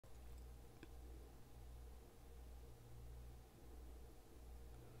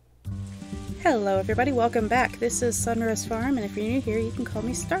Hello everybody, welcome back. This is Sunrise Farm, and if you're new here, you can call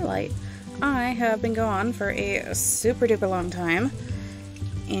me Starlight. I have been gone for a super duper long time,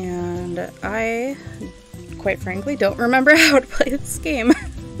 and I, quite frankly, don't remember how to play this game.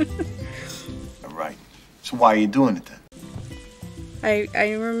 Alright, so why are you doing it then?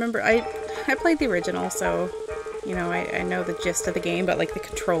 I remember, I played the original, so, you know, I know the gist of the game, but like the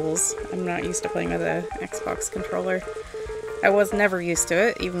controls, I'm not used to playing with a Xbox controller. I was never used to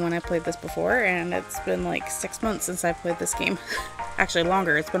it, even when I played this before, and it's been like 6 months since I played this game. Actually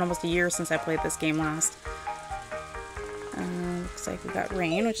longer, it's been almost a year since I played this game last. Looks like we got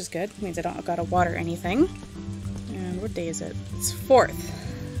rain, which is good. It means I don't gotta water anything. And what day is it? It's 4th.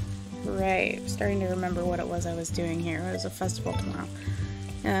 Right, I'm starting to remember what it was I was doing here. It was a festival tomorrow.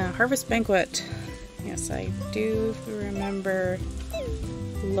 Harvest Banquet. Yes, I do remember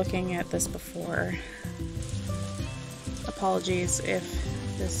looking at this before. Apologies if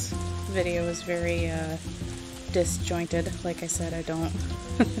this video is very disjointed. Like I said, I don't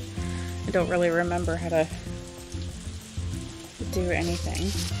I don't really remember how to do anything.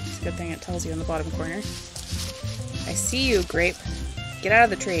 It's a good thing it tells you in the bottom corner. I see you, grape. Get out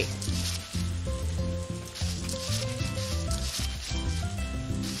of the tree.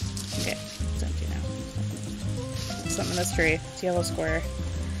 Okay, it's empty now. Something in this tree. It's a yellow square.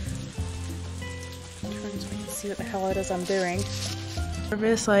 See what the hell it is I'm doing.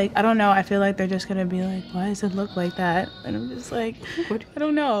 Nervous, like, I don't know, I feel like they're just gonna be like, why does it look like that? And I'm just like, what? I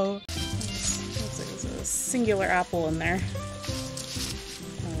don't know. There's a singular apple in there.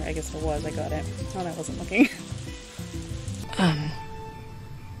 Oh, I guess there was, I got it. Oh, I wasn't looking.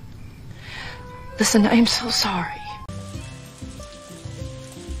 Listen, I'm so sorry.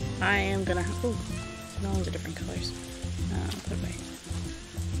 I am gonna, oh, all the different colors. Put it away.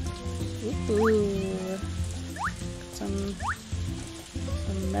 Ooh. Some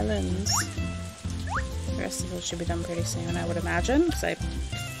melons. The rest of those should be done pretty soon, I would imagine, because I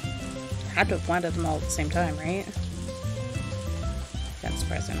had to have planted them all at the same time, right? I'm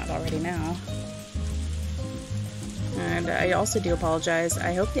surprised they're not already now. And I also do apologize.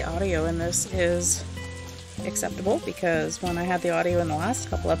 I hope the audio in this is acceptable, because when I had the audio in the last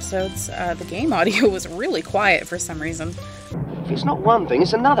couple episodes, the game audio was really quiet for some reason. If it's not one thing,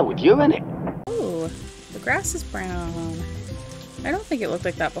 it's another with you, isn't it? Ooh. The grass is brown. I don't think it looked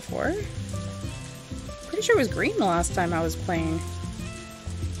like that before. Pretty sure it was green the last time I was playing.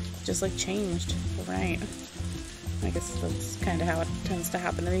 Just like changed. Right. I guess that's kind of how it tends to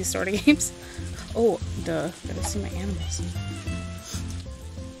happen in these sort of games. Oh, duh. Gotta see my animals.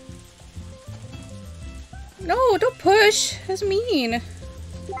 No, don't push! That's mean.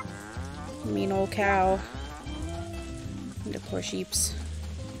 Mean old cow. And the poor sheeps.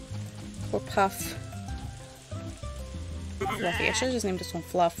 Poor Puff. Fluffy. I should have just named this one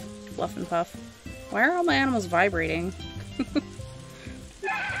Fluff. Fluff and Puff. Why are all my animals vibrating?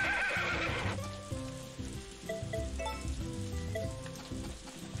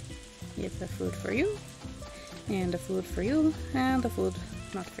 Get the food for you. And the food for you. And the food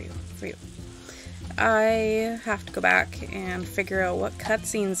not for you. For you. I have to go back and figure out what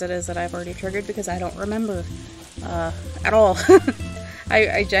cutscenes it is that I've already triggered, because I don't remember at all.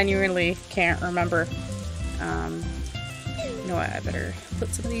 I genuinely can't remember. You know what, I better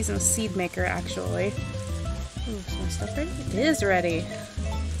put some of these in a seed maker, actually. Ooh, is my stuff ready? It is ready!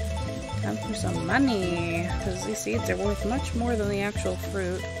 Time for some money, because these seeds are worth much more than the actual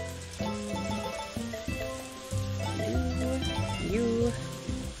fruit. You.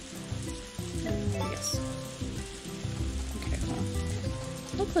 Yes. Okay, well.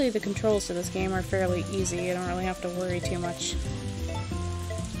 Hopefully the controls to this game are fairly easy. I don't really have to worry too much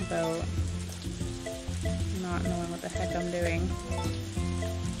about not knowing what the heck I'm doing.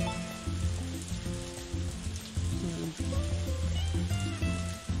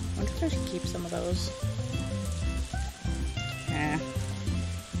 I wonder if I should keep some of those. Nah.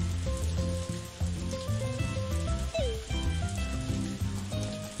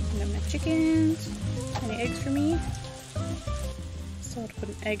 And then my chickens. Any eggs for me? Still have to put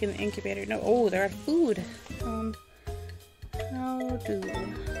an egg in the incubator. No, oh, they're out of food.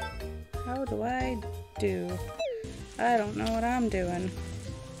 How do I do? I don't know what I'm doing.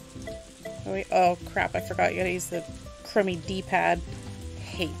 Oh, wait, oh crap, I forgot you gotta use the crummy D-pad. I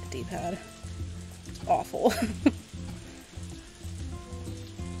hate the D-pad. It's awful.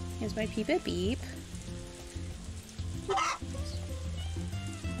 Here's my peep-a-beep.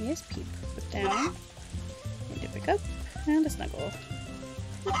 Yes, peep. Put down. And a pick up. And a snuggle.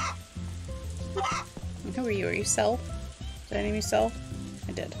 And who are you? Are you Cell? Did I name you Cell?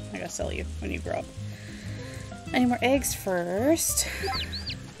 I did. I gotta sell you when you grow up. I need more eggs first.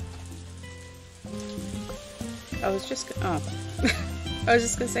 I was just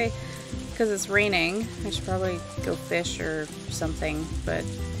gonna say, because it's raining, I should probably go fish or something, but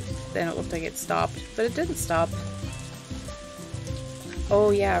then it looked like it stopped, but it didn't stop. Oh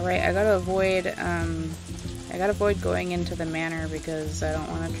yeah, right, I gotta avoid going into the manor because I don't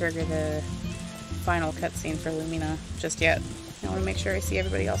want to trigger the final cutscene for Lumina just yet. I want to make sure I see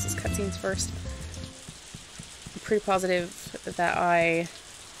everybody else's cutscenes first. I'm pretty positive that I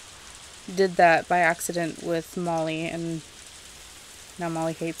did that by accident with Molly, and now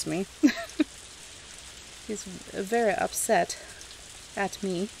Molly hates me. He's very upset at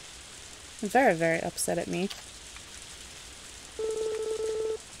me. Very, very upset at me.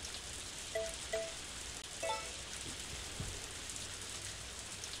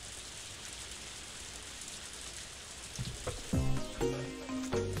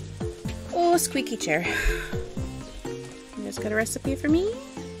 Oh, squeaky chair. You guys got a recipe for me?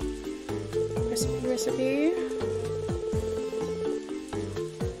 Recipe.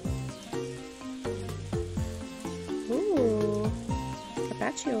 Ooh,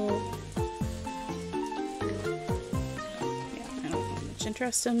 carpaccio. Yeah, I don't have much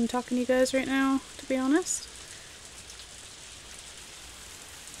interest in talking to you guys right now, to be honest.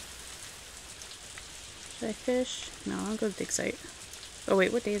 Should I fish? No, I'll go to dig site. Oh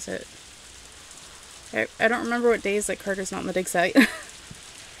wait, what day is it? I don't remember what days that Carter's not in the dig site.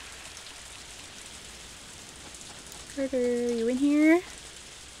 Carter, you in here?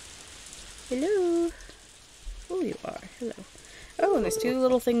 Hello? Oh, you are. Hello. Oh, and there's two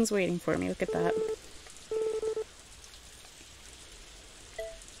little things waiting for me. Look at that.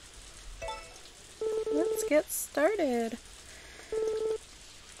 Let's get started.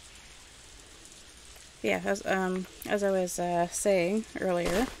 Yeah, as I was saying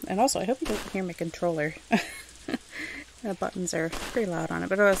earlier, and also I hope you don't hear my controller. The buttons are pretty loud on it,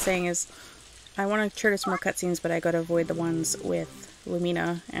 but what I was saying is I want to trigger some more cutscenes, but I gotta avoid the ones with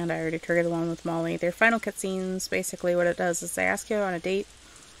Lumina, and I already triggered the one with Molly. They're final cutscenes. Basically what it does is they ask you on a date,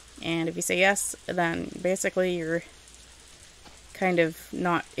 and if you say yes, then basically you're kind of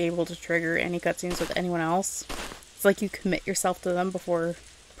not able to trigger any cutscenes with anyone else. It's like you commit yourself to them before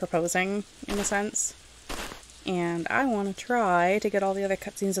proposing, in a sense. And I want to try to get all the other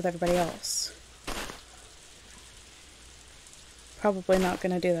cutscenes with everybody else. Probably not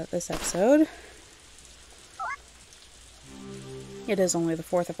going to do that this episode. It is only the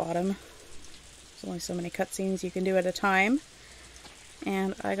 4th of autumn. There's only so many cutscenes you can do at a time.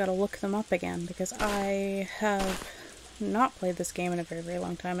 And I gotta look them up again because I have not played this game in a very, very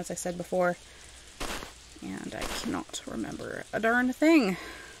long time, as I said before. And I cannot remember a darn thing.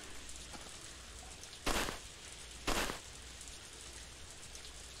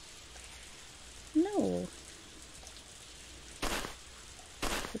 No.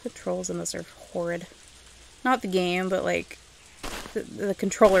 The controls in this are horrid. Not the game, but like the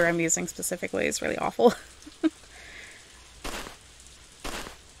controller I'm using specifically is really awful.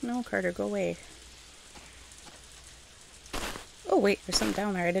 No, Carter, go away. Oh wait, there's something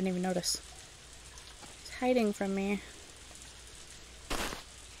down there I didn't even notice. It's hiding from me.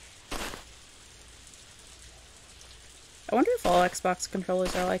 I wonder if all Xbox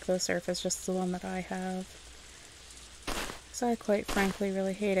controllers are like this, or if it's just the one that I have. Because I quite frankly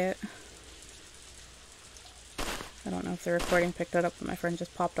really hate it. I don't know if the recording picked it up, but my friend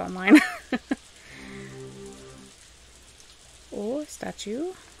just popped online. Oh, a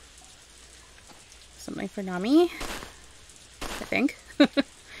statue. Something for Nami, I think.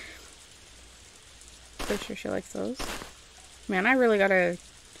 Pretty sure she likes those. Man, I really gotta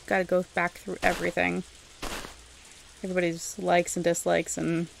go back through everything. Everybody's likes and dislikes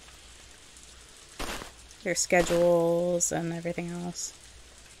and their schedules and everything else.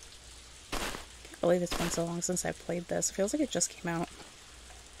 Can't believe it's been so long since I played this. It feels like it just came out.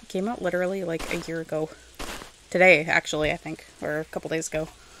 It came out literally like a year ago. Today, actually, I think. Or a couple days ago.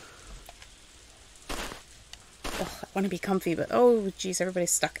 Oh, I want to be comfy, but oh, geez, everybody's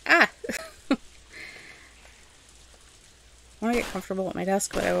stuck. Ah! I want to get comfortable at my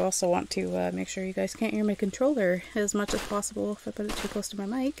desk, but I also want to make sure you guys can't hear my controller as much as possible. If I put it too close to my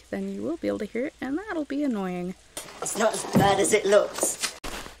mic, then you will be able to hear it, and that'll be annoying. It's not as bad as it looks.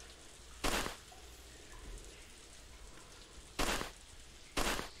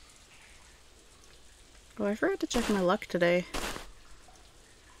 Oh, I forgot to check my luck today.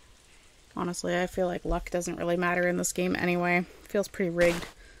 Honestly, I feel like luck doesn't really matter in this game anyway. It feels pretty rigged.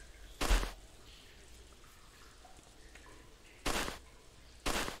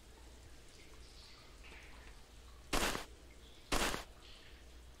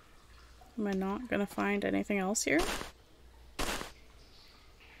 Am I not gonna find anything else here?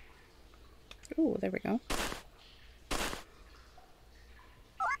 Ooh, there we go.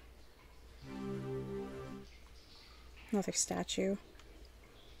 Another statue.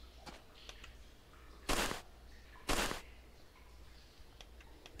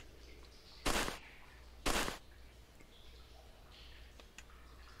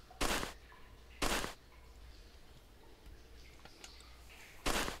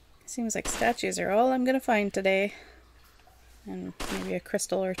 Seems like statues are all I'm gonna find today. And maybe a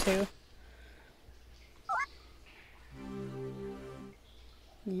crystal or two.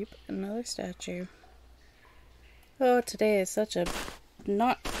 Yep, another statue. Oh, today is such a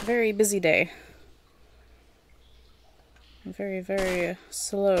not very busy day. A very, very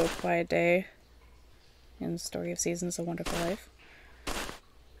slow, quiet day in the story of Seasons of Wonderful Life.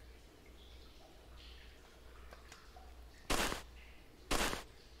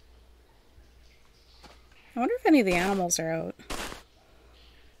 I wonder if any of the animals are out.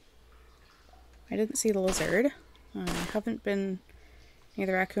 I didn't see the lizard. I haven't been near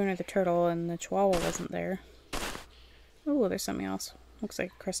the raccoon or the turtle, and the chihuahua wasn't there. Oh, there's something else. Looks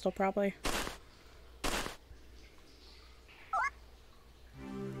like a crystal, probably.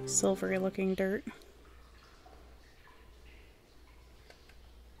 Silvery looking dirt.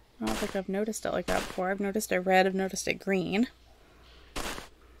 I don't think I've noticed it like that before. I've noticed it red, I've noticed it green.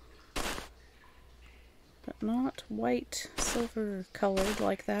 But not white, silver colored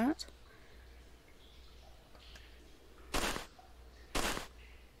like that.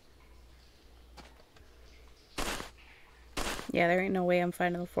 Yeah, there ain't no way I'm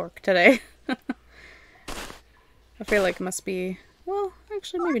finding the fork today. I feel like it must be... Well,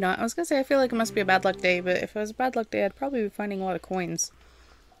 actually, maybe not. I was gonna say I feel like it must be a bad luck day, but if it was a bad luck day, I'd probably be finding a lot of coins.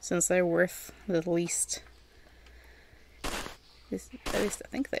 Since they're worth the least. At least I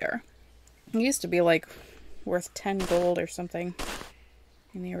think they are. It used to be like worth 10 gold or something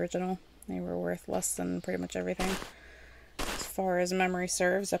in the original. They were worth less than pretty much everything. As far as memory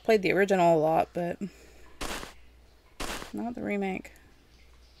serves. I played the original a lot, but not the remake.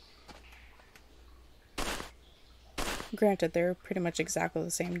 Granted, they're pretty much exactly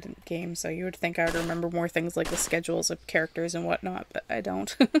the same game, so you would think I would remember more things like the schedules of characters and whatnot, but I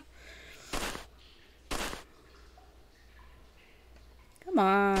don't. Come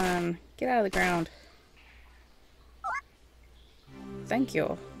on, get out of the ground. Thank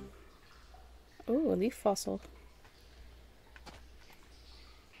you. Oh, a leaf fossil.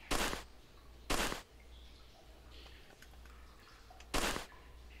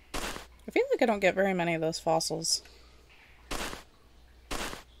 I feel like I don't get very many of those fossils.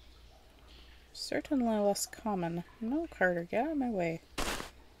 Certainly less common. No, Carter, get out of my way.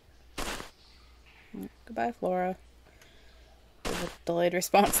 Goodbye, Flora. There's a delayed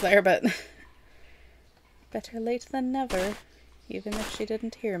response there, but better late than never, even if she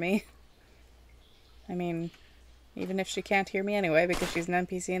didn't hear me. I mean, even if she can't hear me anyway, because she's an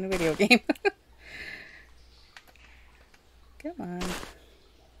NPC in a video game. Come on.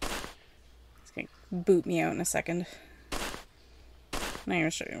 It's gonna boot me out in a second. Not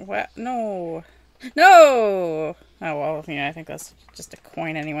even sure. What? No! No! Oh, well, yeah, I think that's just a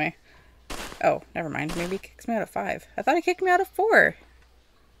coin anyway. Oh, never mind. Maybe he kicks me out of 5. I thought he kicked me out of 4.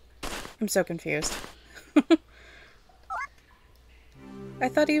 I'm so confused. I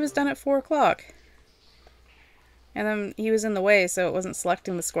thought he was done at 4 o'clock. And then he was in the way, so it wasn't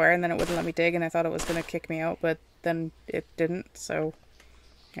selecting the square, and then it wouldn't let me dig, and I thought it was going to kick me out, but then it didn't, so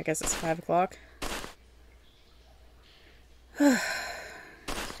I guess it's 5 o'clock.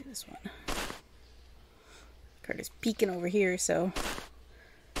 Let's do this one. Carter's peeking over here, so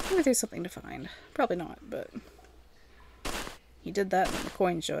maybe there's something to find. Probably not, but he did that and then the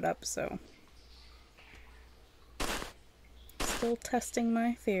coin showed up, so still testing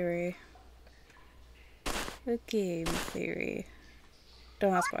my theory. The game theory.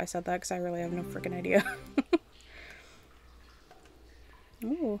 Don't ask why I said that, because I really have no freaking idea.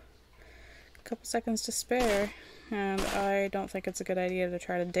 Ooh. A couple seconds to spare. And I don't think it's a good idea to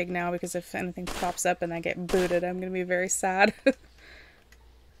try to dig now, because if anything pops up and I get booted, I'm going to be very sad.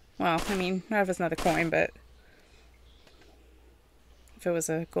 Well, I mean, not if it's not a coin, but if it was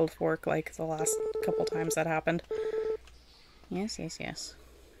a gold fork like the last couple times that happened. Yes, yes, yes.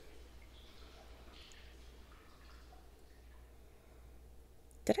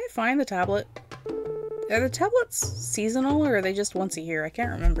 Did I find the tablet? Are the tablets seasonal, or are they just once a year? I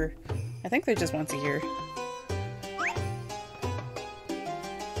can't remember. I think they're just once a year.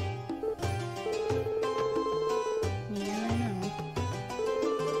 Yeah, I know.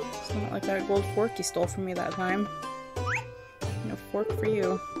 It's not like that gold fork you stole from me that time. No fork for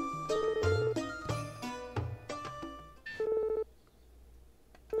you.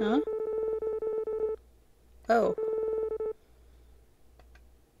 Huh? Oh.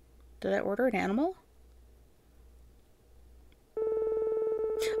 Did I order an animal?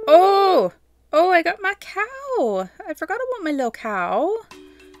 Oh! Oh, I got my cow! I forgot about my little cow.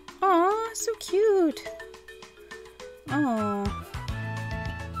 Aw, so cute. Oh.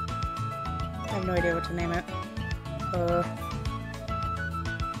 I have no idea what to name it.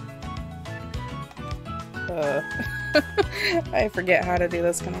 I forget how to do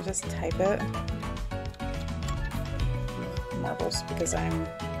this. Can I just type it? Marbles, because I'm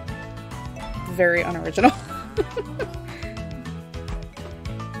very unoriginal.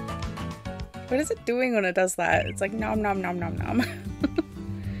 What is it doing when it does that? It's like nom nom nom nom nom.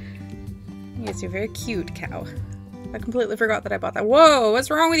 Yes, you're very cute, cow. I completely forgot that I bought that. Whoa, what's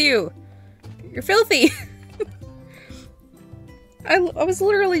wrong with you? You're filthy. I was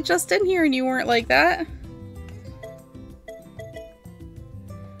literally just in here and you weren't like that.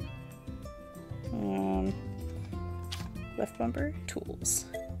 Left bumper, tools.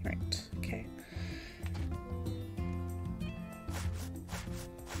 Right, okay.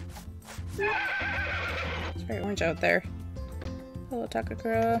 It's very orange out there. Hello,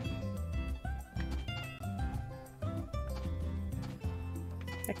 Takakura.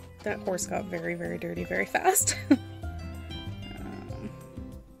 That horse got very, very dirty very fast.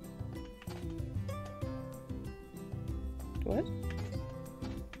 What?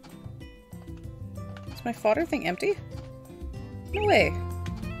 Is my fodder thing empty? No way.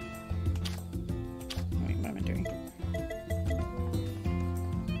 Wait, what am I doing?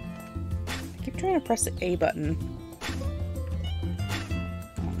 I keep trying to press the A button. I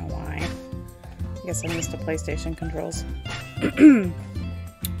don't know why. I guess I'm used to PlayStation controls.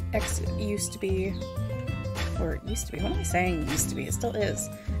 X used to be, or it used to be, what am I saying used to be? It still is.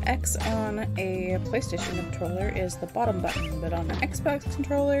 X on a PlayStation controller is the bottom button, but on an Xbox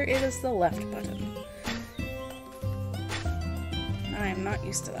controller it is the left button. I am not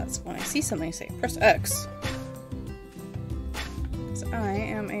used to that, so when I see something I say, press X. So I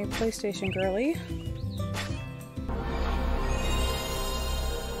am a PlayStation girly.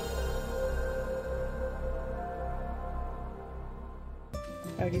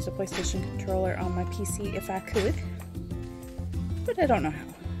 I would use a PlayStation controller on my PC if I could, but I don't know how,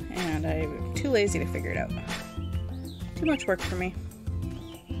 and I'm too lazy to figure it out. Too much work for me.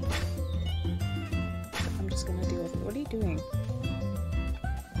 So I'm just gonna deal with it. What are you doing?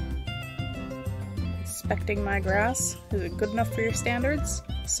 Inspecting my grass? Is it good enough for your standards,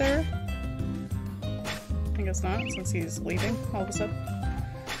 sir? I guess not, since he's leaving all of a sudden.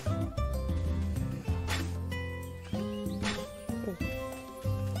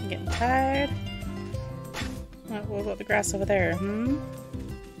 Getting tired. What about the grass over there?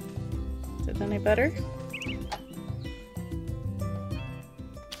 Is it any better?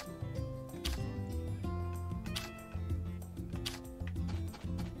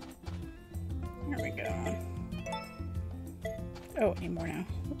 There we go. Oh, I need more now.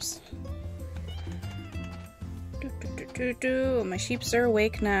 Oops. My sheeps are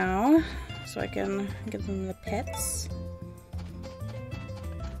awake now, so I can give them the pets.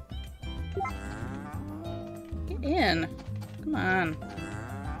 Get in. Come on.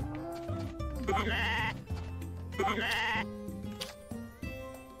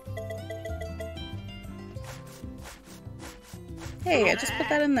 Hey, I just put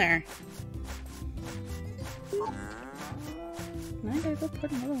that in there. Now I gotta go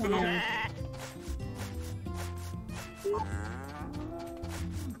put another one in.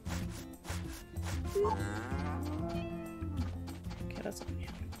 Okay, that's what we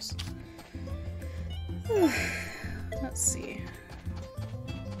have. Let's see.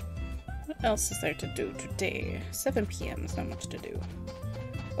 What else is there to do today? 7 p.m. is not much to do.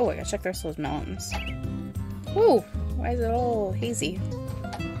 Oh, I gotta check the rest of those mountains. Whoa! Why is it all hazy?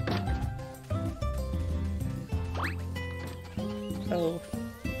 Oh.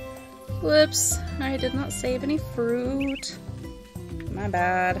 Whoops. I did not save any fruit. My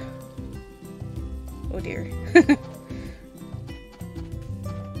bad. Oh dear.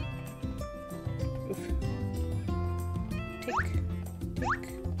 Oof. Take.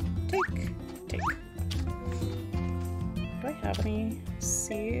 Do I have any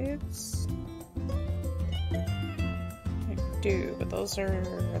seeds? I do, but those are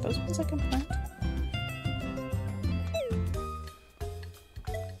those ones I can plant?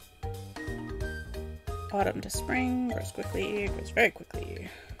 Autumn to spring, grows quickly, grows very quickly.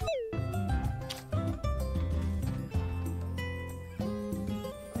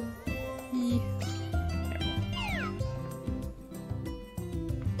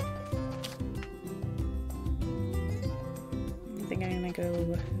 I think I'm gonna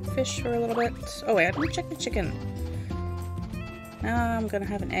go fish for a little bit. Oh wait, I didn't check the chicken. Now I'm gonna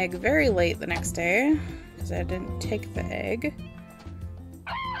have an egg very late the next day, because I didn't take the egg.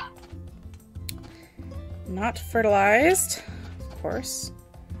 Not fertilized, of course.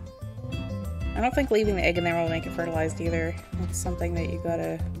 I don't think leaving the egg in there will make it fertilized either. It's something that you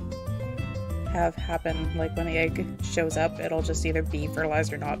gotta have happen. Like when the egg shows up, it'll just either be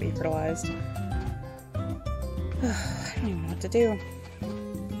fertilized or not be fertilized. I don't even know what to do.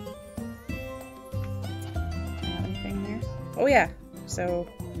 Have anything there? Oh yeah, so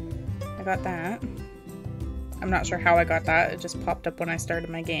I got that. I'm not sure how I got that. It just popped up when I started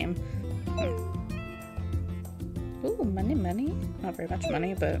my game. Ooh, money, money. Not very much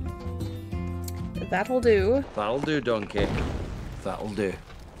money, but that'll do. That'll do, donkey. That'll do.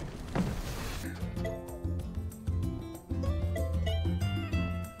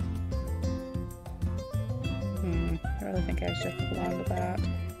 I really think I should hold on to that.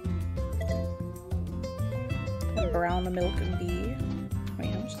 And brown the milk and bee.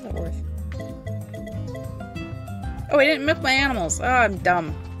 Wait, how much is that worth? Oh, I didn't milk my animals. Oh, I'm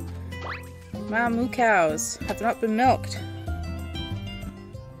dumb. My moo cows have not been milked.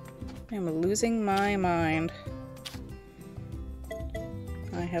 I'm losing my mind.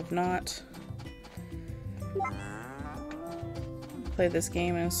 I have not played this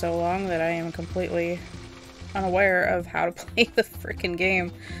game in so long that I am completely unaware of how to play the frickin'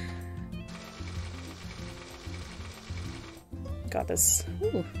 game. Got this.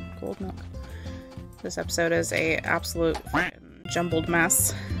 Ooh, gold milk. This episode is a absolute jumbled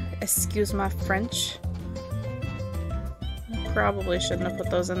mess. Excuse my French. I probably shouldn't have put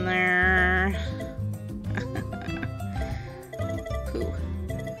those in there. Pooh.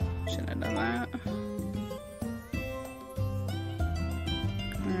 Shouldn't have done that.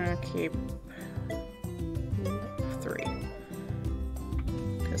 I'm gonna keep 3.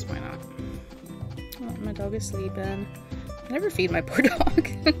 Because why not? Oh, my dog is sleeping. I never feed my poor dog.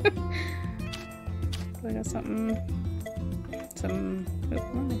 Do I got something? What am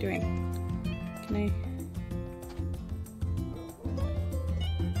I doing? Can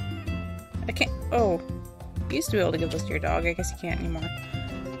I can't. Oh, you used to be able to give this to your dog. I guess you can't anymore.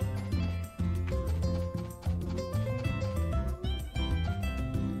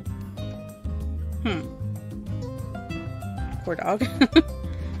 Poor dog. Okay,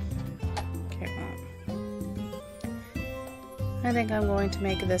 well. I think I'm going to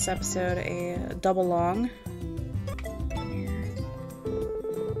make this episode a double long.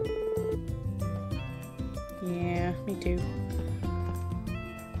 Yeah, me too.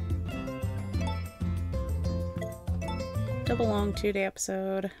 Double long 2-day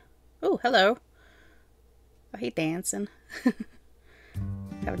episode. Oh, hello. I hate dancing.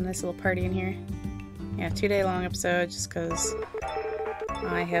 Having a nice little party in here. Yeah, 2-day long episode just because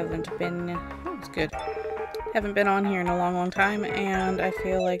I haven't been... Oh, it's good. Haven't been on here in a long time, and I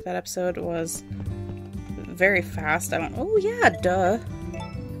feel like that episode was very fast. Oh yeah, duh.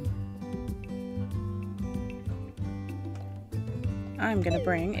 I'm gonna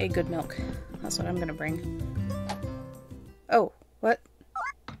bring a good milk. That's what I'm gonna bring. Oh, what?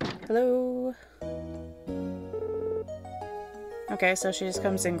 Hello? Okay, so she just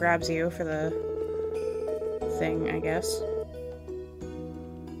comes and grabs you for the thing, I guess.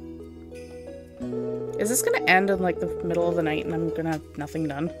 Is this gonna end in like the middle of the night and I'm gonna have nothing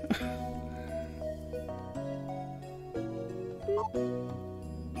done?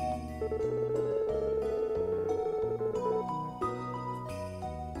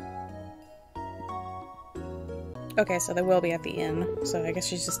 Okay, so they will be at the inn, so I guess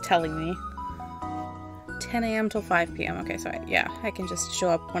she's just telling me. 10 a.m. till 5 p.m. Okay, so yeah, I can just show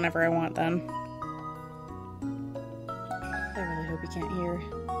up whenever I want then. I really hope you can't hear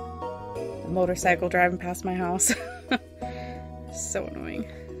a motorcycle driving past my house. So annoying.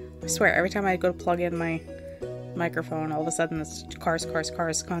 I swear, every time I go to plug in my microphone, all of a sudden it's cars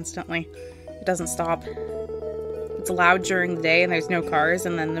constantly. It doesn't stop. It's loud during the day and there's no cars,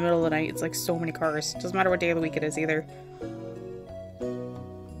 and then in the middle of the night it's like so many cars. Doesn't matter what day of the week it is either.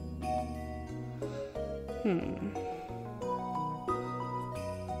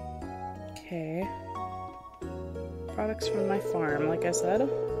 Okay. Products from my farm, like I said.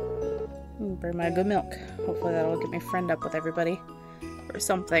 Bring my good milk. Hopefully that'll get me friend up with everybody. Or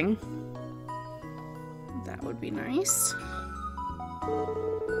something. That would be nice.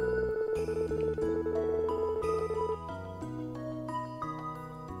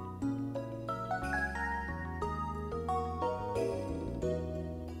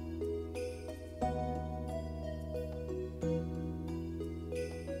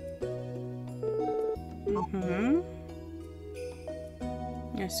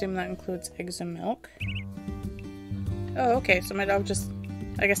 I assume that includes eggs and milk. Oh, okay, so my dog just...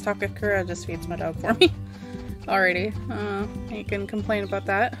 I guess Takakura just feeds my dog for me. Alrighty. You can complain about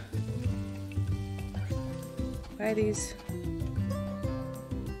that. Why are these?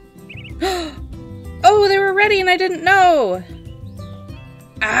 Oh, they were ready and I didn't know!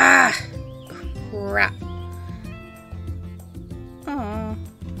 Ah! Crap. Aw.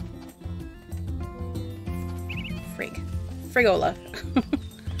 Frig. Frigola.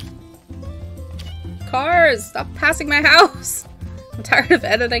 Cars! Stop passing my house! I'm tired of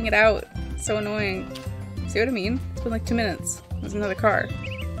editing it out. It's so annoying. See what I mean? It's been like 2 minutes. There's another car.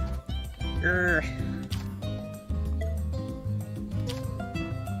 Urgh.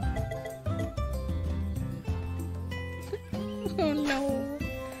 Oh no.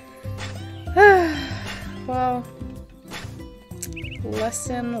 Well,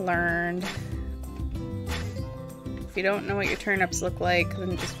 lesson learned. If you don't know what your turnips look like,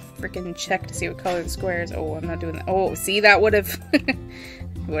 then just freaking check to see what color the square is. Oh, I'm not doing that. Oh, see, that would have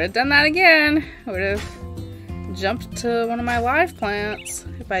would have done that again. I would have jumped to one of my live plants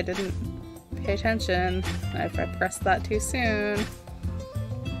if I didn't pay attention. If I pressed that too soon.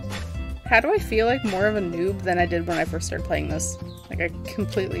 How do I feel like more of a noob than I did when I first started playing this? Like, I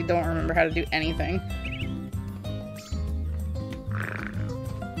completely don't remember how to do anything.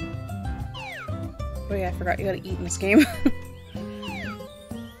 Oh yeah, I forgot you gotta eat in this game.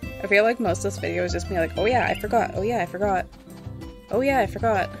 I feel like most of this video is just me like, oh yeah, I forgot. Oh yeah, I forgot. Oh yeah, I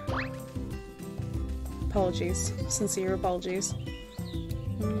forgot. Apologies. Sincere apologies.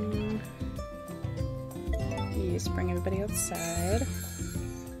 Please bring everybody outside.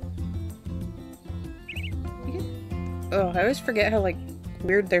 Oh, I always forget how, like,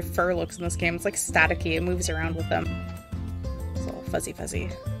 weird their fur looks in this game. It's like staticky. It moves around with them. It's all fuzzy.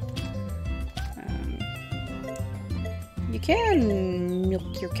 You can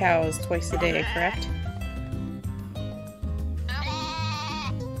milk your cows twice a day, correct?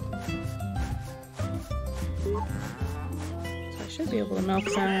 So I should be able to milk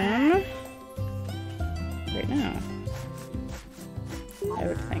them right now. I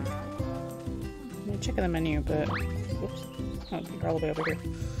would think. I'm checking the menu, but... Whoops. Oh, you're all the way over here.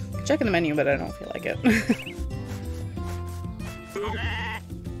 I'm checking the menu, but I don't feel like it.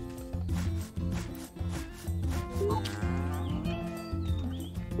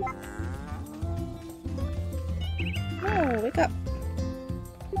 No, wake up.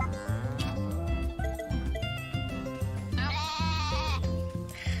 I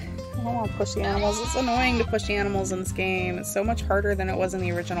don't want to push the animals. It's annoying to push the animals in this game. It's so much harder than it was in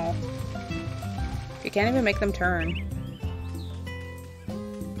the original. You can't even make them turn.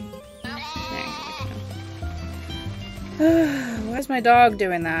 Why is my dog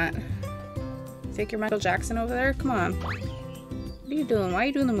doing that? Take your Michael Jackson over there? Come on. What are you doing? Why are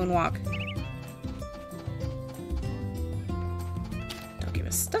you doing the moonwalk? Doggy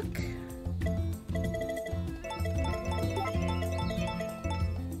was stuck.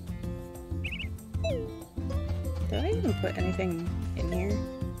 Did I even put anything in here?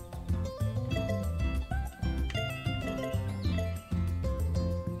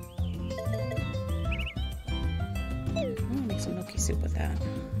 Some milky soup with that.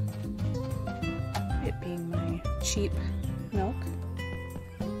 It being my cheap milk.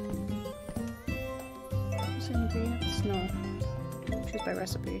 What's the ingredients? No. Choose by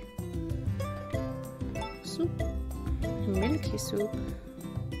recipe. Soup. Milky soup.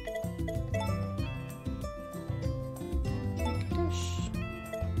 Make a dish.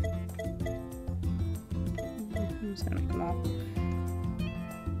 I'm just gonna make them all.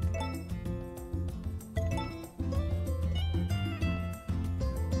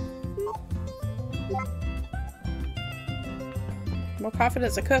 More confident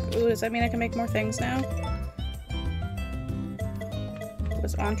as a cook. Ooh, does that mean I can make more things now?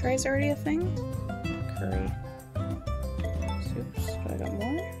 Was entrees already a thing? Curry. Soups. Do I got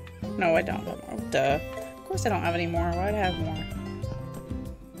more? No, I don't have more. Duh. Of course I don't have any more. Why'd I have more?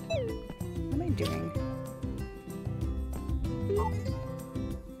 What am I doing?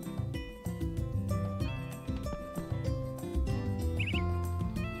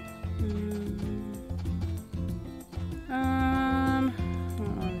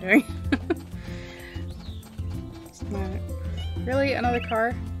 Really? Another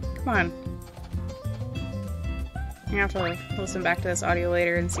car? Come on. I'm gonna have to listen back to this audio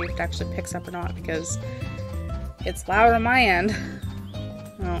later and see if it actually picks up or not, because it's loud on my end.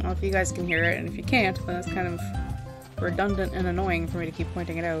 I don't know if you guys can hear it, and if you can't, then it's kind of redundant and annoying for me to keep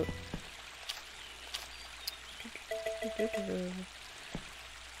pointing it out.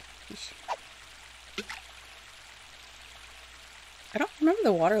 I don't remember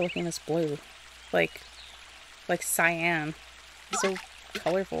the water looking this blue. Like cyan. It's so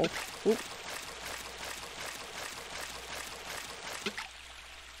colorful. Oop.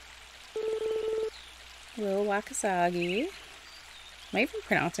 Little Wakasagi. Am I even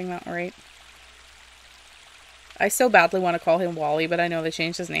pronouncing that right? I so badly want to call him Wally, but I know they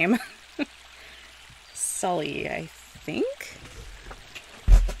changed his name. Sully, I think?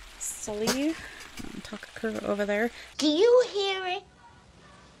 Sully. Takakura over there. Do you hear it?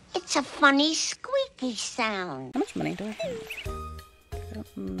 It's a funny squeaky sound. How much money do I have?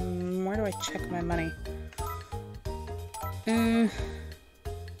 Where do I check my money?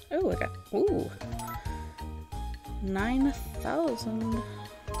 Oh, I got... Ooh. 9,000.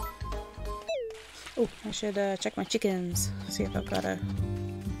 Oh, I should check my chickens. See if I've got a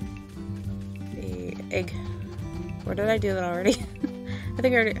egg. Or did I do that already? I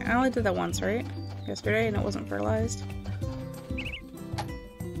think I only did that once, right? Yesterday, and it wasn't fertilized.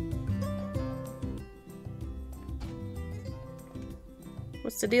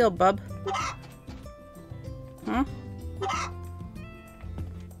 What's the deal, bub? Huh?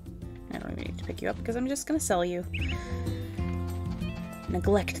 I don't even need to pick you up because I'm just gonna sell you.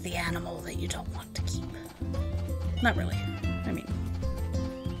 Neglect the animal that you don't want to keep. Not really. I mean,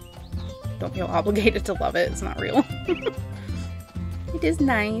 don't feel obligated to love it. It's not real. It is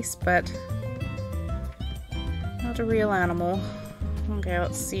nice, but not a real animal. Okay,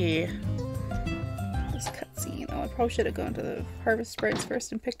 let's see. This cutscene. Oh, I probably should have gone to the Harvest Sprites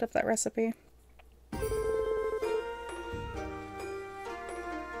first and picked up that recipe.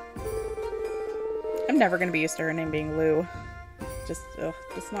 I'm never gonna be used to her name being Lou. Just, ugh,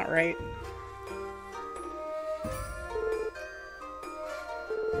 that's not right.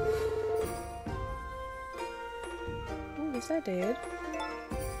 Oh, at least I did.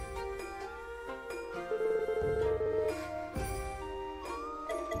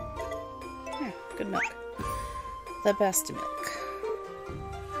 Yeah, good milk. The best milk.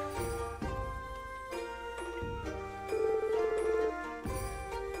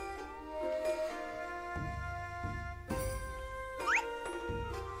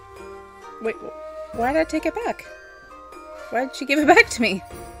 Wait, why did I take it back? Why did she give it back to me?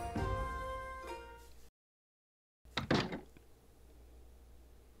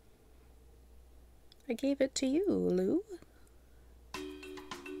 I gave it to you, Lou.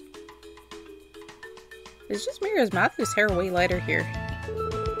 It's just me or is Matthew's hair way lighter here?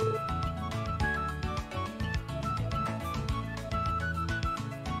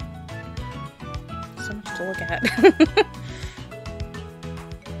 So much to look at.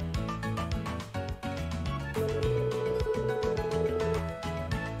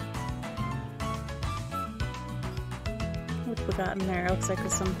 What we got in there? Looks like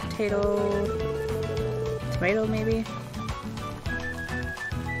there's some tomato maybe.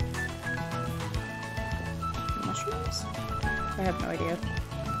 Mushrooms? I have no idea.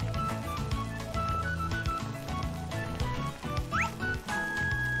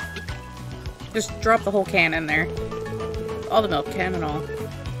 Just drop the whole can in there. All the milk can and all.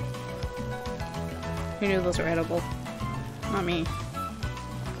 Who knew those were edible? Not me.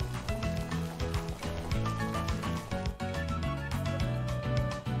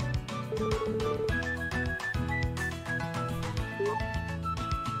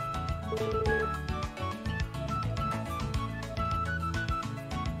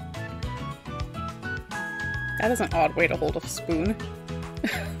 That is an odd way to hold a spoon.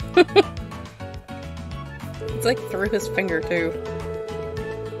 It's like through his finger, too.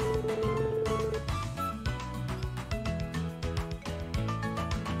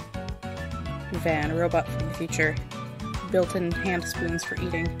 Van, robot from the future. Built-in hand spoons for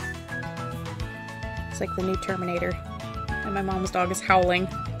eating. It's like the new Terminator. And my mom's dog is howling.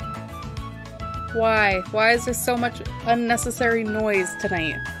 Why? Why is there so much unnecessary noise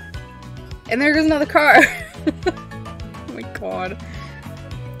tonight? And there goes another car! Oh my god.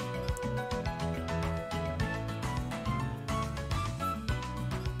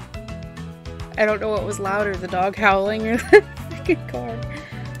 I don't know what was louder, the dog howling or the freaking car.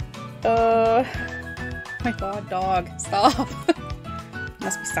 My god, dog, stop.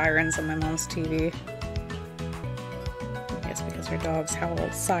 Must be sirens on my mom's TV. I guess because her dogs howl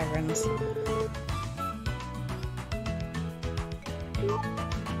at sirens.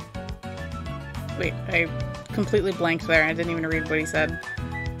 Wait, I completely blanked there. I didn't even read what he said.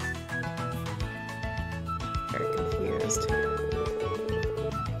 Very confused.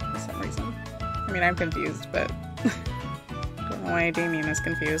 For some reason. I mean, I'm confused, but I don't know why Damien is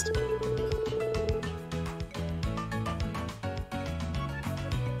confused.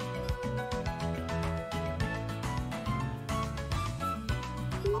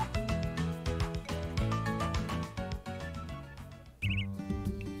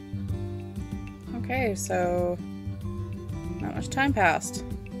 Okay, so not much time passed.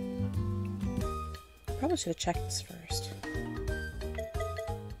 Probably should have checked this first.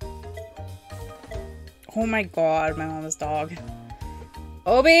 Oh my god, my mama's dog.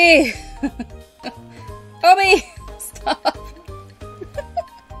 Obi! Obi! Stop!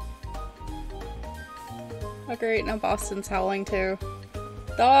 Oh great, now Boston's howling too.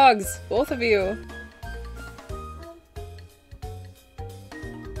 Dogs! Both of you!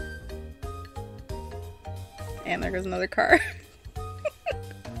 And there goes another car.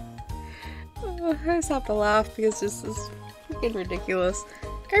 Oh, I just have to laugh because this is freaking ridiculous.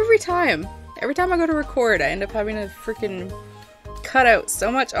 Every time I go to record, I end up having to freaking cut out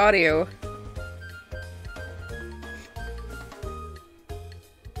so much audio.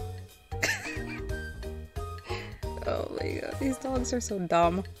 Oh my god, these dogs are so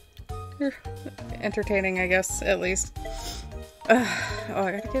dumb. They're entertaining, I guess, at least. Oh,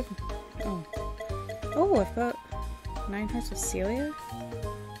 I gotta give... Oh, I've got 9 hearts with Celia?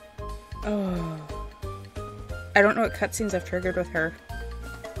 Oh. I don't know what cutscenes I've triggered with her.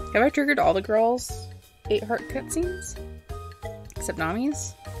 Have I triggered all the girls' 8 heart cutscenes? Except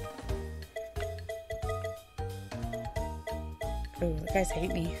Nami's? Oh, the guys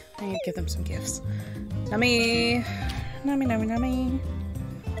hate me. I need to give them some gifts. Nami! Nami, Nami, Nami.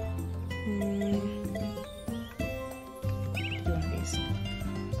 Do one of these.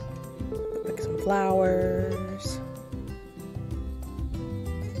 Like some flowers.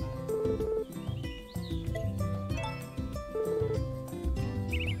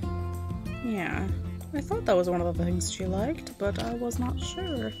 Yeah, I thought that was one of the things she liked, but I was not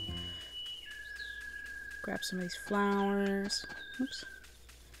sure. Grab some of these flowers. Oops.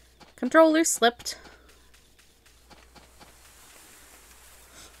 Controller slipped.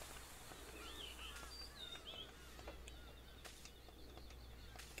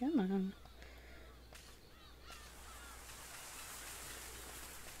 Come on.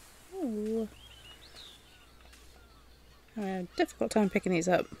 Ooh. I had a difficult time picking these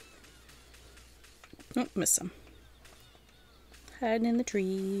up. Oh, missed some. Hiding in the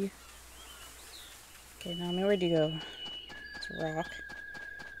tree. Okay, Nami, where'd you go? It's a rock.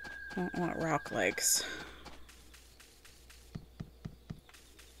 I don't want rock legs.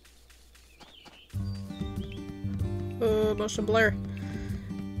 Oh, motion blur.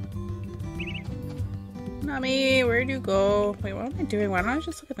 Nami, where'd you go? Wait, what am I doing? Why don't I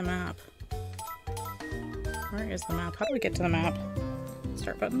just look at the map? Where is the map? How do we get to the map?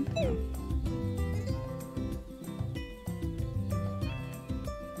 Start button? No.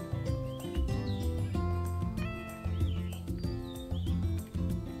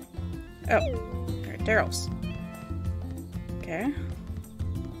 Oh, there are Daryl's. Okay.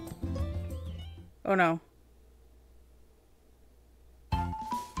 Oh no.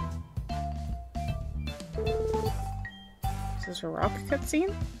 Is this a rock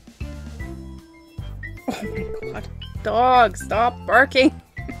cutscene? Oh my god. Dog, stop barking!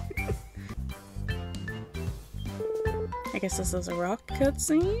 I guess this is a rock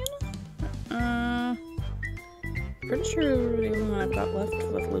cutscene? Pretty sure the only one I've got left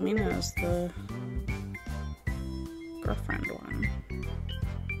with Lumina is the girlfriend one.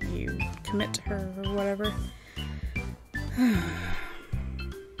 You commit to her or whatever.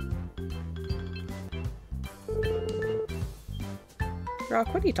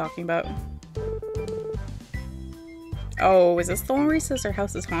 Rock, what are you talking about? Oh, is this the one where he says her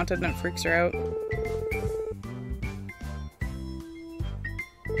house is haunted and it freaks her out?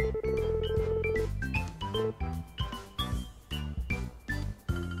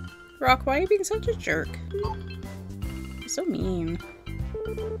 Rock, why are you being such a jerk? You're so mean.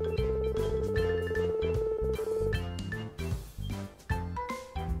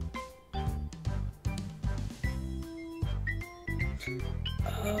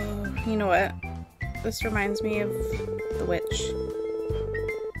 Oh, you know what? This reminds me of the witch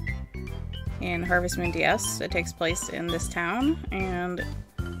in Harvest Moon DS. It takes place in this town, and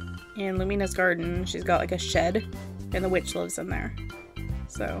in Lumina's garden, she's got like a shed, and the witch lives in there.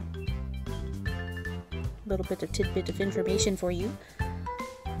 So, a little bit of tidbit of information for you.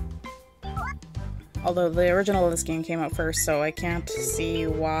 Although the original of this game came out first, so I can't see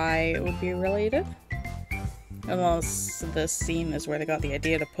why it would be related. Unless this scene is where they got the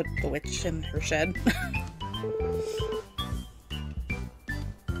idea to put the witch in her shed.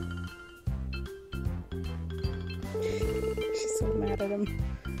 She's so mad at him.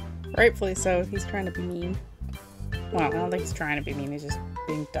 Rightfully so, he's trying to be mean. Well, I don't think he's trying to be mean, he's just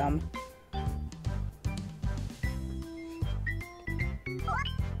being dumb.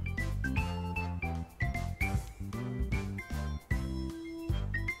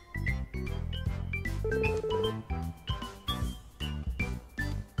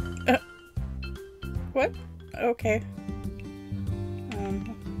 What? Okay.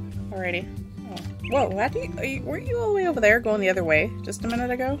 Alrighty. Oh. Whoa, how do you, weren't you all the way over there going the other way just a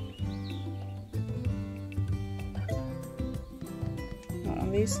minute ago? Not one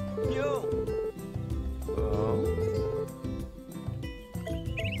of these?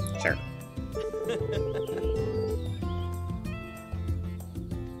 Sure.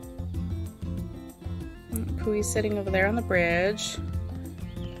 Pooey's sitting over there on the bridge.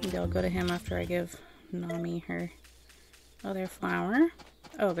 Maybe I'll go to him after I give Nami her other flower.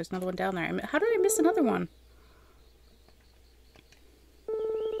 Oh, there's another one down there. How did I miss another one?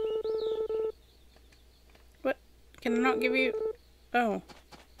 What? Can I not give you... Oh.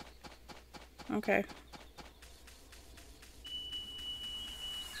 Okay.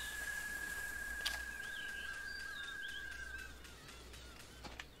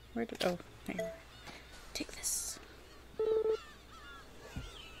 Where did... Oh, there. Take this.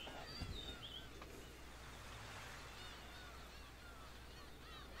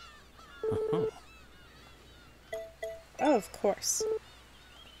 Oh, of course.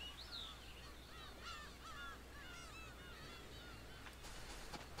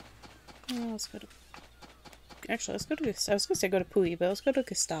 Oh, let's go to... Actually, let's go to... I was going to say go to Pooey, but let's go to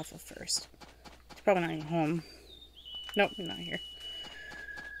Gustavo first. He's probably not even home. Nope, he's not here.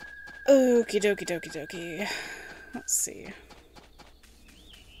 Okie dokie dokie dokie. Let's see.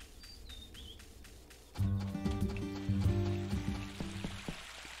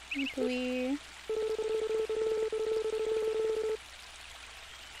 Hey, Pooey.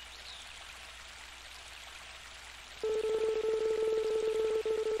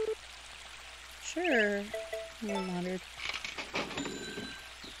 Sure. You're honored.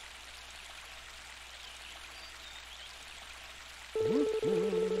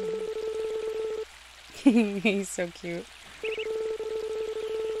 He's so cute.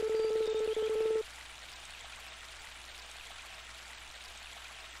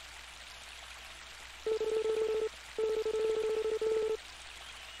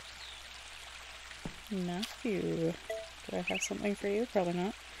 Matthew. Do I have something for you? Probably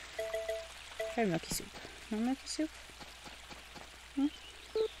not. Try milky soup. No milky soup? Hmm?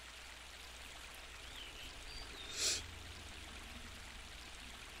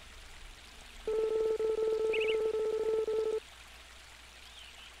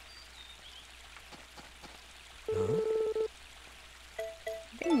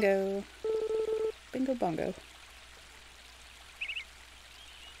 Bingo. Bingo bongo.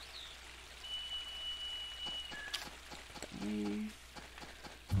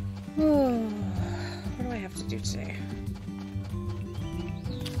 Oh, what do I have to do today?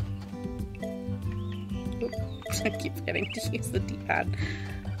 Oop, I keep forgetting to use the D-pad.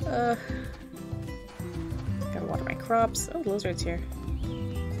 Gotta water my crops. Oh, lizard's here.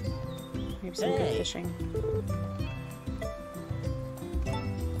 Maybe some good fishing.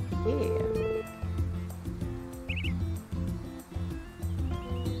 Yeah.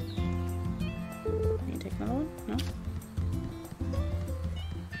 Can you take another one? No?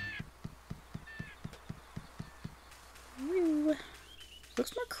 Ooh.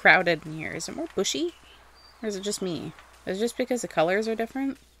 Looks more crowded in here. Is it more bushy? Or is it just me? Is it just because the colors are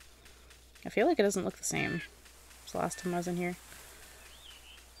different? I feel like it doesn't look the same as the last time I was in here.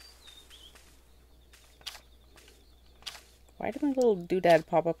 Why did my little doodad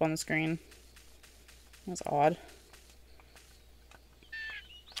pop up on the screen? That's odd.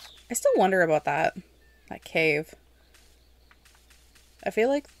 I still wonder about that cave. I feel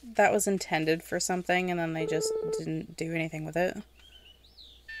like that was intended for something and then they just didn't do anything with it.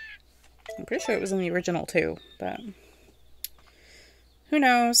 I'm pretty sure it was in the original too, but who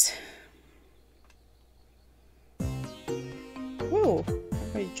knows? Whoa,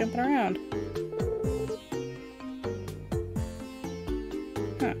 why are you jumping around?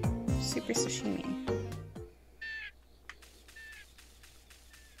 Huh, super sashimi.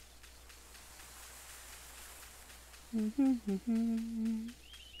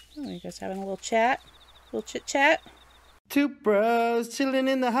 Oh, you guys having a little chat? A little chit chat? Two bros chilling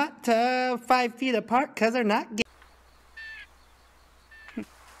in the hot tub, 5 feet apart cause they're not gay.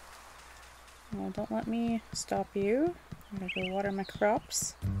 Well, don't let me stop you. I'm gonna go water my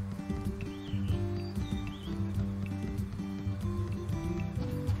crops.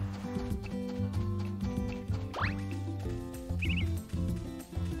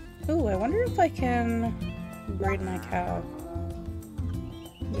 Ooh, I wonder if I can breed my cow.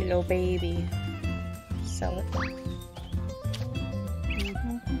 You little baby. Sell it.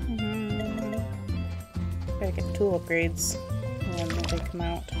 Gotta get tool upgrades when they come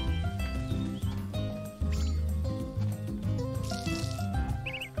out.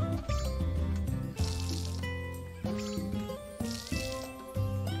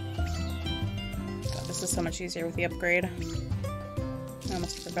 so much easier with the upgrade. I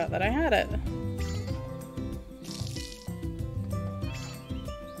almost forgot that I had it.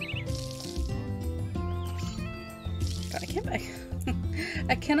 God,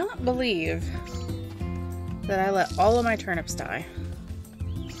 I cannot believe that I let all of my turnips die.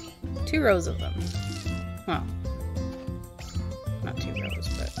 2 rows of them. Well, not 2 rows,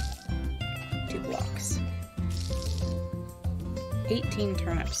 but 2 blocks. 18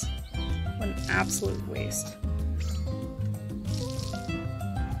 turnips. What an absolute waste.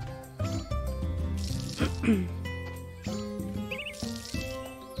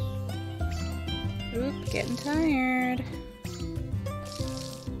 Oop, getting tired.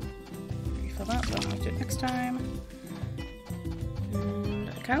 Refill that, but I'll do it next time. And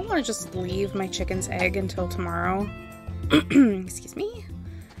I kind of want to just leave my chicken's egg until tomorrow. Excuse me.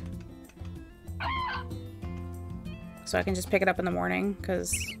 So I can just pick it up in the morning,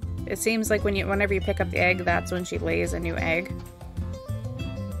 because it seems like whenever you pick up the egg, that's when she lays a new egg.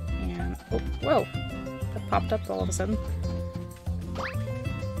 And, oh, whoa, that popped up all of a sudden.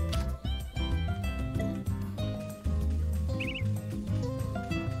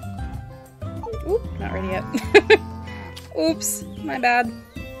 Oop, not ready yet. Oops, my bad.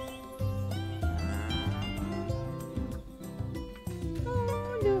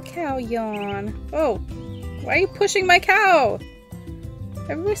 Oh, little cow yawn. Oh, why are you pushing my cow?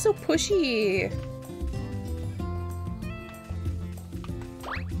 Everybody's so pushy.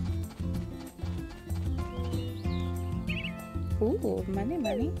 Ooh, money,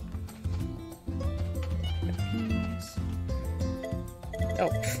 money.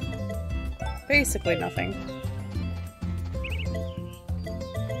 Oh, basically nothing.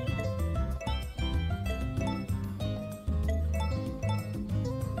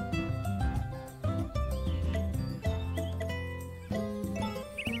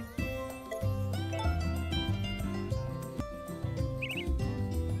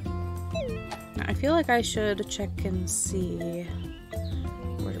 I feel like I should check and see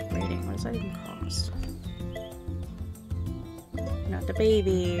where the breeding. What does that even cost? Not the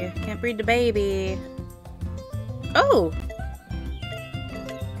baby. Can't breed the baby. Oh!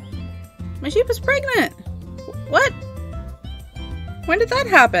 My sheep is pregnant! What? When did that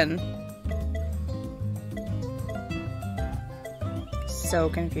happen? So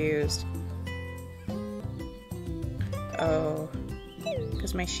confused. Oh.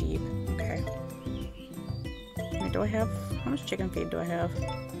 Because my sheep. Okay. Wait, do I have... How much chicken feed do I have?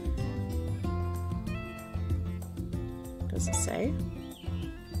 Does it say?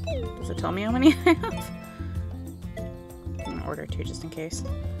 Does it tell me how many I have? I'm gonna order 2 just in case.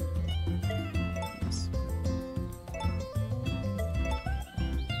 Yes.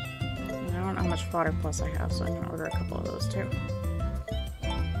 I don't know how much fodder plus I have, so I'm gonna order a couple of those too.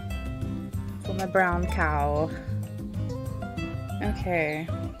 For my brown cow. Okay.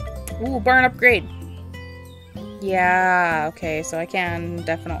 Ooh, barn upgrade! Yeah, okay, so I can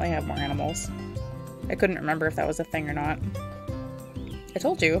definitely have more animals. I couldn't remember if that was a thing or not. I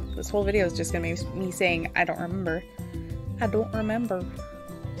told you, this whole video is just gonna be me saying, I don't remember. I don't remember.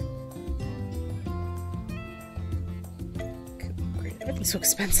 Great, everything's so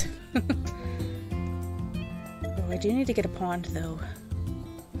expensive. Oh, I do need to get a pond, though.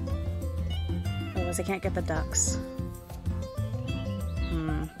 Otherwise I can't get the ducks.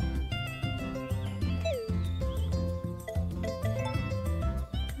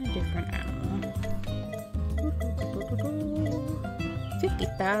 Different animal.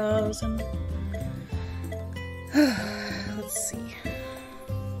 50,000. Let's see.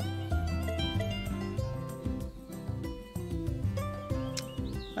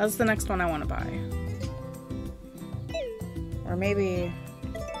 That's the next one I want to buy. Or maybe...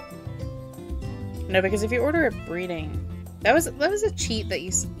 No, because if you order a breeding... That was a cheat that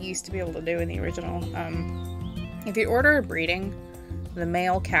you used to be able to do in the original. If you order a breeding... The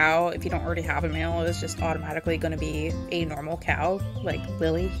male cow, if you don't already have a male, is just automatically going to be a normal cow, like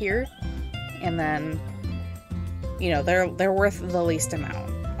Lily here. And then, you know, they're worth the least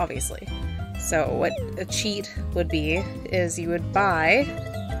amount, obviously. So what a cheat would be is you would buy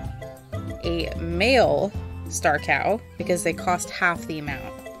a male star cow because they cost half the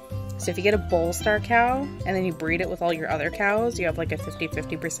amount. So if you get a bull star cow and then you breed it with all your other cows, you have like a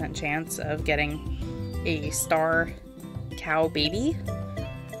 50% chance of getting a star cow baby,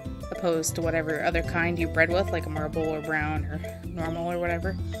 opposed to whatever other kind you bred with, like a marble or brown or normal or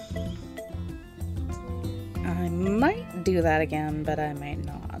whatever. I might do that again, but I might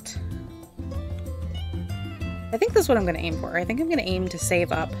not. I think that's what I'm going to aim for. I think I'm going to aim to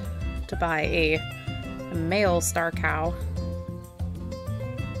save up to buy a male star cow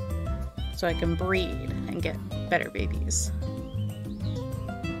so I can breed and get better babies.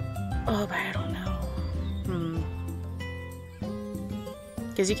 Oh, but I don't know.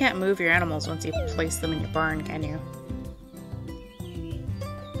 Because you can't move your animals once you place them in your barn, can you?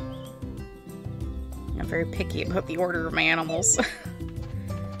 I'm very picky about the order of my animals.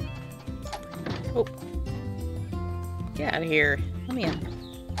 Oh. Get out of here. Let me in.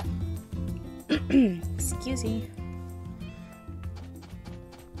 Excuse me.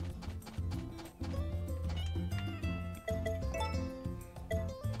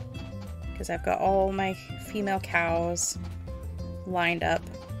 Because I've got all my female cows lined up.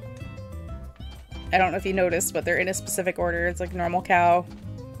 I don't know if you noticed, but they're in a specific order. It's like normal cow,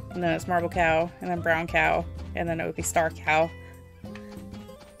 and then it's marble cow, and then brown cow, and then it would be star cow.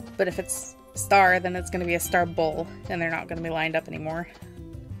 But if it's star, then it's going to be a star bull, and they're not going to be lined up anymore.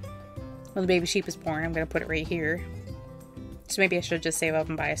 When the baby sheep is born, I'm going to put it right here. So maybe I should just save up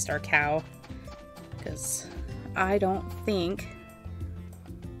and buy a star cow, because I don't think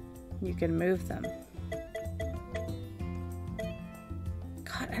you can move them.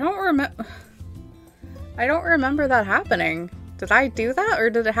 God, I don't remember that happening. Did I do that, or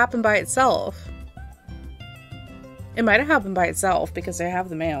did it happen by itself? It might have happened by itself because I have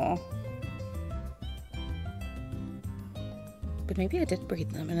the male. But maybe I did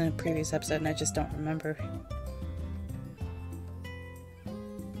breed them in a previous episode and I just don't remember.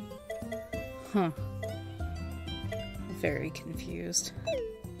 Huh. Very confused.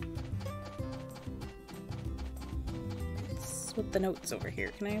 What's with the notes over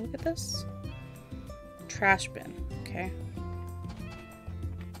here? Can I look at this? Trash bin. Okay.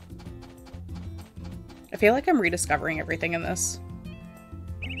 I feel like I'm rediscovering everything in this.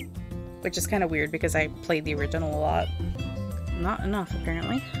 Which is kind of weird because I played the original a lot. Not enough,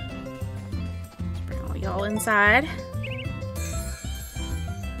 apparently. Let's bring all y'all inside. I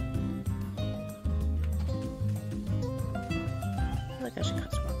feel like I should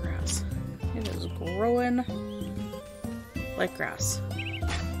cut some more grass. It is growing like grass.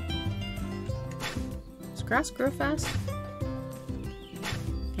 Does grass grow fast?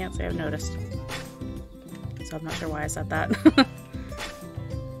 Can't say I've noticed. So I'm not sure why I said that.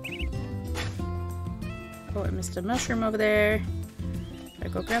 Oh, I missed a mushroom over there. Gotta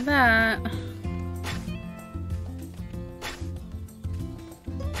go grab that. I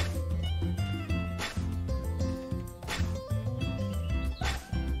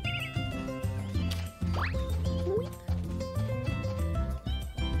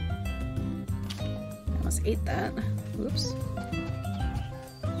almost ate that. Whoops.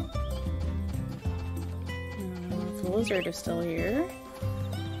 The lizard is still here.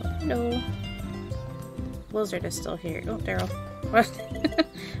 Hello. Lizard is still here. Oh, Daryl. What?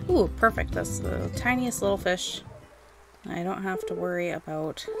 Ooh, perfect. That's the tiniest little fish. I don't have to worry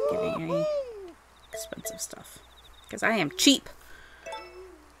about getting any expensive stuff. Because I am cheap.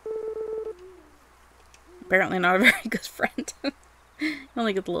 Apparently not a very good friend. You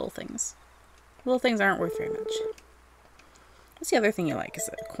only get the little things. Little things aren't worth very much. What's the other thing you like? Is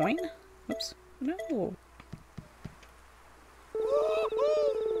it a coin? Oops. No.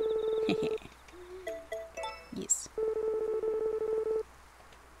 Yes.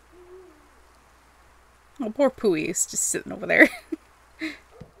 Oh, poor Pooey is just sitting over there.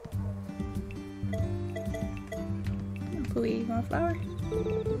 Pooey, you want a flower?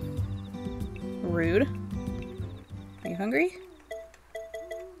 Rude. Are you hungry?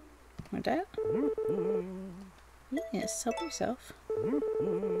 Want that? Yes, help yourself.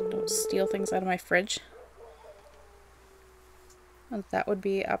 Don't steal things out of my fridge. That would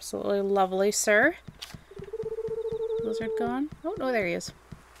be absolutely lovely, sir. Lizard gone? Oh, no, there he is.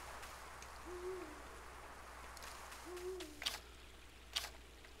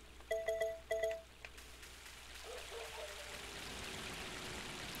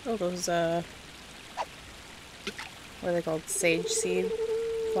 Oh, those, what are they called? Sage seed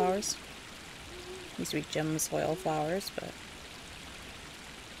flowers? Used to be gem soil flowers, but...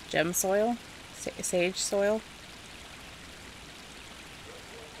 Gem soil? Sage soil?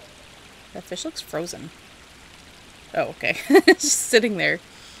 That fish looks frozen. Oh, okay. It's just sitting there.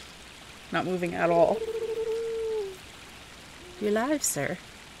 Not moving at all. You alive, sir?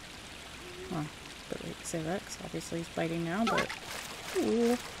 Well, but wait to say that, because obviously he's biting now, but...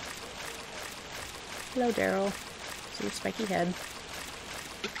 Ooh. Hello, Daryl. See your spiky head.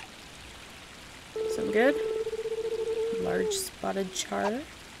 Something good? Large spotted char.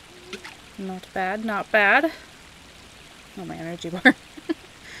 Not bad, not bad. Oh, my energy bar.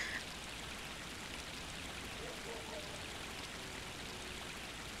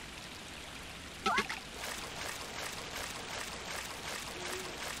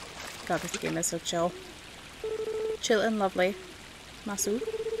 God, this game is so chill. Chill and lovely. Masu.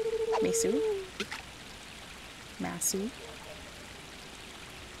 Misu. Masu.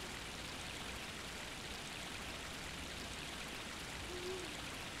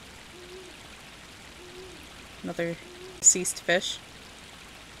 Another deceased fish.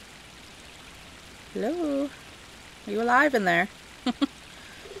 Hello? Are you alive in there?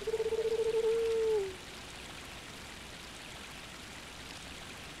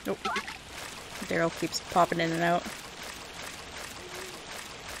 Nope. Daryl keeps popping in and out.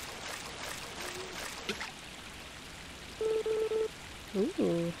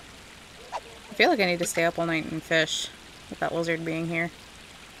 Ooh. I feel like I need to stay up all night and fish with that lizard being here.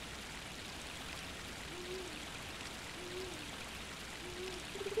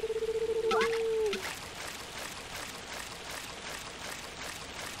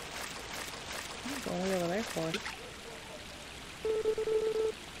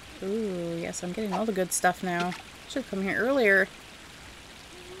 Ooh, yes, I'm getting all the good stuff now. Should have come here earlier.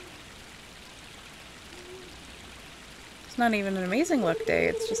 It's not even an amazing luck day,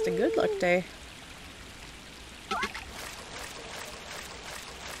 it's just a good luck day.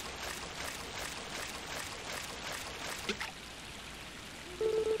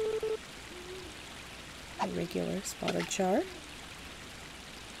 A regular spotted char.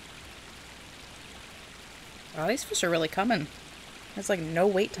 Wow, these fish are really coming. There's like no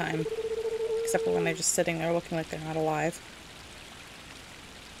wait time, except for when they're just sitting there looking like they're not alive.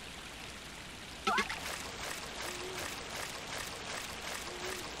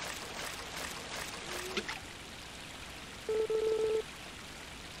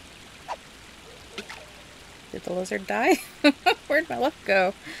 Did the lizard die? Where'd my luck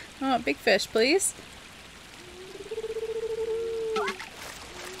go? Oh, big fish, please.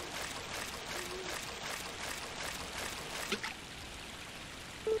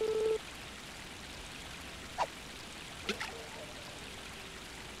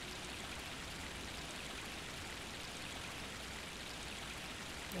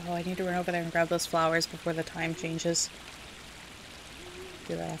 Oh, I need to run over there and grab those flowers before the time changes.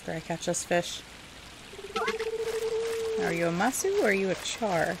 Do that after I catch this fish. Are you a masu or are you a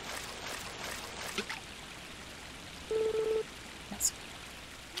char? Masu.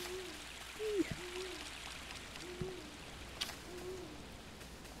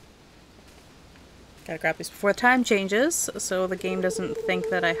 Gotta grab these before the time changes, so the game doesn't think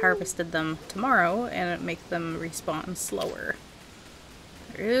that I harvested them tomorrow and it makes them respawn slower.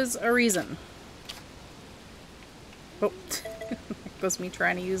 There is a reason. Oh, that was me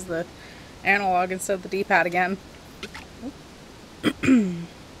trying to use the analog instead of the D-pad again.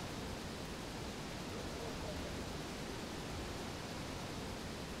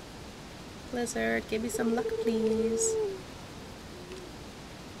 Blizzard, give me some luck, please.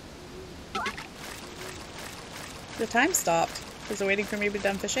 The time stopped. Was it waiting for me to be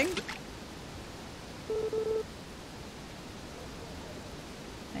done fishing?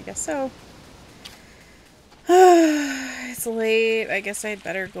 I guess so. It's late. I guess I'd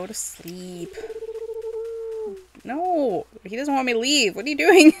better go to sleep. No, he doesn't want me to leave. What are you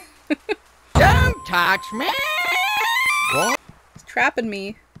doing? Don't touch me! What? He's trapping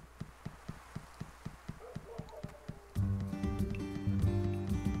me.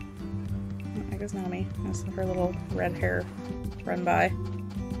 I guess Naomi. That's her little red hair run by.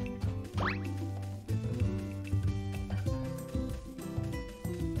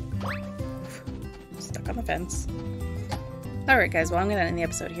 Stuck on the fence. Alright guys, well I'm gonna end the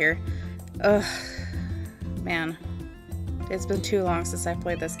episode here. Ugh. Man. It's been too long since I've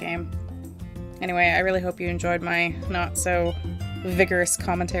played this game. Anyway, I really hope you enjoyed my not so vigorous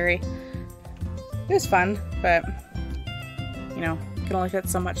commentary. It was fun, but you know, you can only fit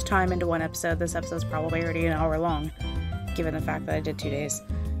so much time into one episode. This episode's probably already an hour long, given the fact that I did 2 days.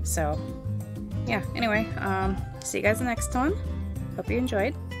 So, yeah, anyway, see you guys in the next one. Hope you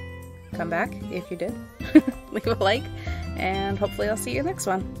enjoyed. Come back if you did. Leave a like, and hopefully I'll see you in the next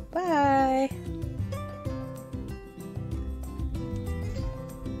one. Bye!